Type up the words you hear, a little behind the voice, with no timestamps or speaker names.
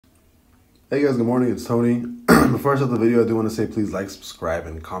Hey guys, good morning. It's Tony. Before I start the video, I do want to say please like, subscribe,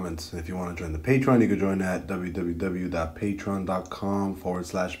 and comment. And if you want to join the Patreon, you can join at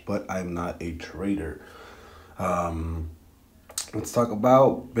www.patreon.com/but I'm not a trader. Let's talk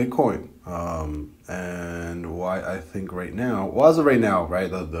about Bitcoin and why I think right now, well, as of right now,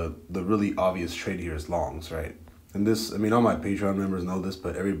 right, the really obvious trade here is longs, right? And this, I mean, all my Patreon members know this,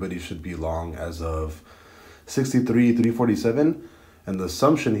 but everybody should be long as of 63,347. And the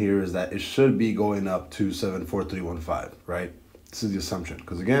assumption here is that it should be going up to 74315, right? This is the assumption.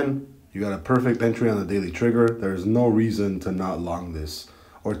 Because again, you got a perfect entry on the daily trigger. There's no reason to not long this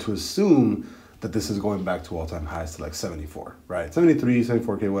or to assume that this is going back to all-time highs to like 74, right? 73,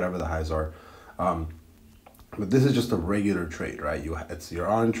 74K, whatever the highs are. But this is just a regular trade, right? You're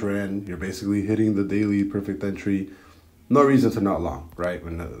on trend. You're basically hitting the daily perfect entry. No reason to not long, right?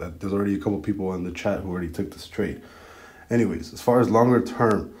 There's already a couple people in the chat who already took this trade. Anyways, as far as longer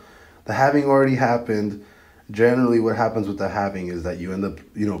term, the halving already happened. Generally, what happens with the halving is that you end up,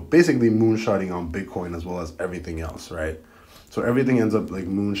 basically moonshotting on Bitcoin as well as everything else, right? So everything ends up like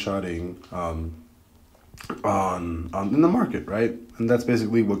moonshotting on in the market, right? And that's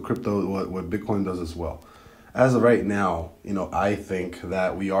basically what what Bitcoin does as well. As of right now, I think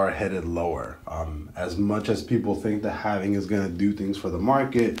that we are headed lower. As much as people think the halving is going to do things for the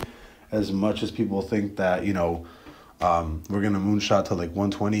market, as much as people think that, we're going to moonshot to like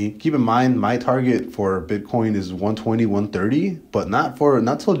 120. Keep in mind, my target for Bitcoin is 120, 130, but not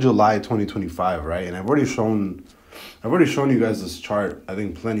till July 2025, right? And I've already shown you guys this chart, I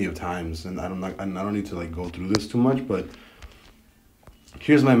think, plenty of times, and I don't need to like go through this too much, but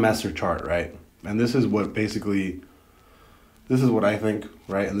here's my master chart, right? And this is what I think,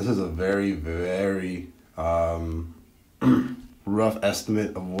 right? And this is a very, very rough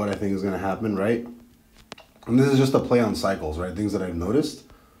estimate of what I think is going to happen, right? And this is just a play on cycles, right? Things that I've noticed,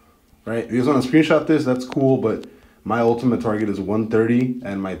 right? If you guys want to screenshot this, that's cool, but my ultimate target is 130,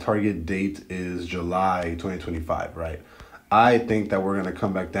 and my target date is July 2025, right? I think that we're going to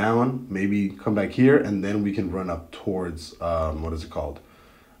come back down, maybe come back here, and then we can run up towards,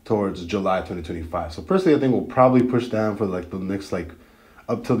 towards July 2025. So personally, I think we'll probably push down for like the next,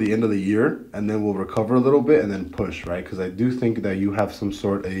 up till the end of the year, and then we'll recover a little bit and then push, right? Because I do think that you have some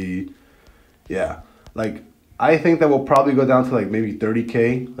sort I think that we'll probably go down to like maybe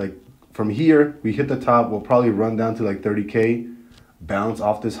 30K. Like from here, we hit the top, we'll probably run down to like 30K, bounce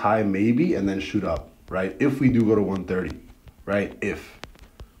off this high maybe, and then shoot up, right? If we do go to 130, right?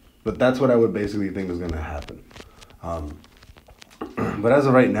 But that's what I would basically think is going to happen. But as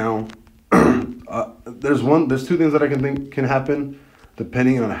of right now, there's two things that I can think can happen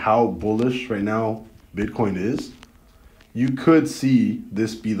depending on how bullish right now Bitcoin is. You could see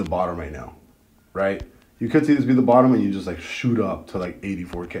this be the bottom right now, right? You could see this be the bottom and you just like shoot up to like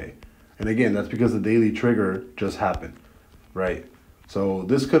 84K. And again, that's because the daily trigger just happened, right? So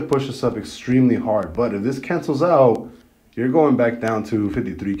this could push us up extremely hard. But if this cancels out, you're going back down to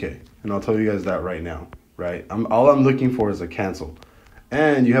 53K. And I'll tell you guys that right now, right? All I'm looking for is a cancel.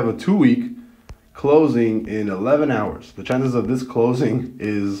 And you have a 2-week closing in 11 hours. The chances of this closing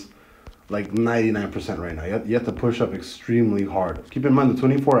is like 99% right now. You have to push up extremely hard. Keep in mind the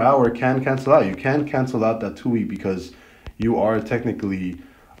 24-hour can cancel out. You can cancel out that 2-week because you are technically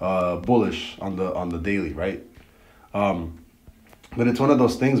bullish on the daily, right? But it's one of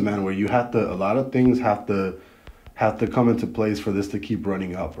those things, man, where a lot of things have to come into place for this to keep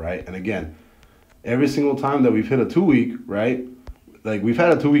running up, right? And again, every single time that we've hit a 2-week, right? Like we've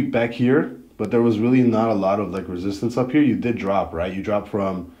had a 2-week back here, but there was really not a lot of like resistance up here. You did drop, right? You dropped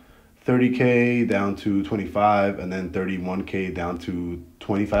from 30K down to 25, and then 31K down to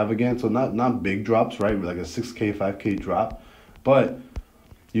 25 again. So not big drops, right? Like a 6K, 5K drop, but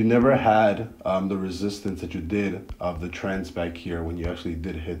you never had the resistance that you did of the trends back here when you actually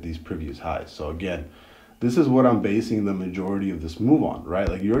did hit these previous highs. So again, this is what I'm basing the majority of this move on, right?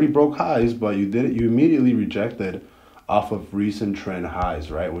 Like you already broke highs, but you immediately rejected off of recent trend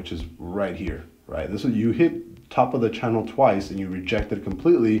highs, right? Which is right here, right? This is, you hit top of the channel twice and you rejected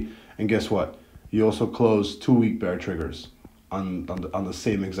completely. And guess what? You also closed 2-week bear triggers on the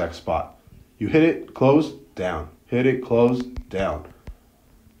same exact spot. You hit it, close, down. Hit it, close, down.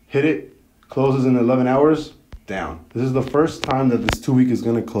 Hit it, closes in 11 hours, down. This is the first time that this 2-week is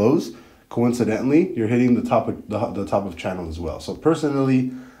going to close. Coincidentally, you're hitting the top of channel as well. So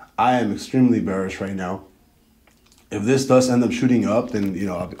personally, I am extremely bearish right now. If this does end up shooting up, then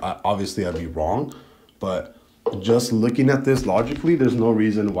obviously I'd be wrong. But just looking at this logically, there's no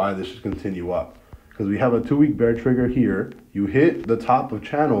reason why this should continue up. Because we have a 2-week bear trigger here. You hit the top of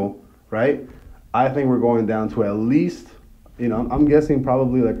channel, right? I think we're going down to at least, you know, I'm guessing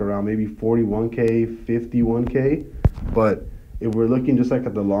probably like around maybe 41K, 51K. But if we're looking just like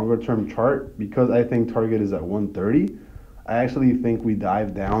at the longer term chart, because I think target is at 130, I actually think we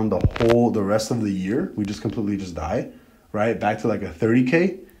dive down the rest of the year. We just completely just die, right? Back to like a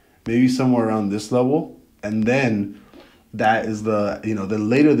 30K, maybe somewhere around this level. And then that is then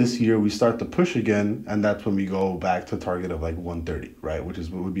later this year we start to push again, and that's when we go back to target of like 130, right? Which is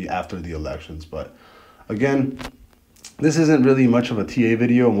what would be after the elections. But again, this isn't really much of a TA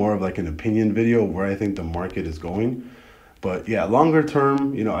video, more of like an opinion video where I think the market is going. But yeah, longer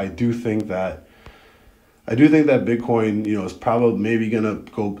term, I do think that Bitcoin, is probably maybe gonna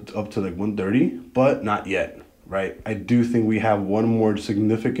go up to like 130, but not yet, right? I do think we have one more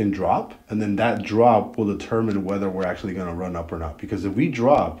significant drop, and then that drop will determine whether we're actually gonna run up or not. Because if we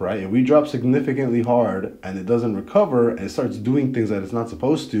drop, right, if we drop significantly hard and it doesn't recover and it starts doing things that it's not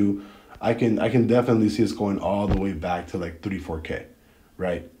supposed to, I can definitely see us going all the way back to like 3-4K,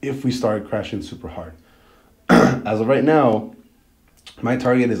 right? If we start crashing super hard. As of right now, my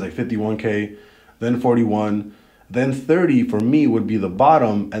target is like 51K, then 41, then 30 for me would be the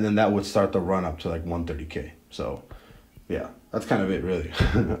bottom, and then that would start the run up to like 130K. So yeah, that's kind of it really.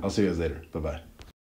 I'll see you guys later. Bye-bye.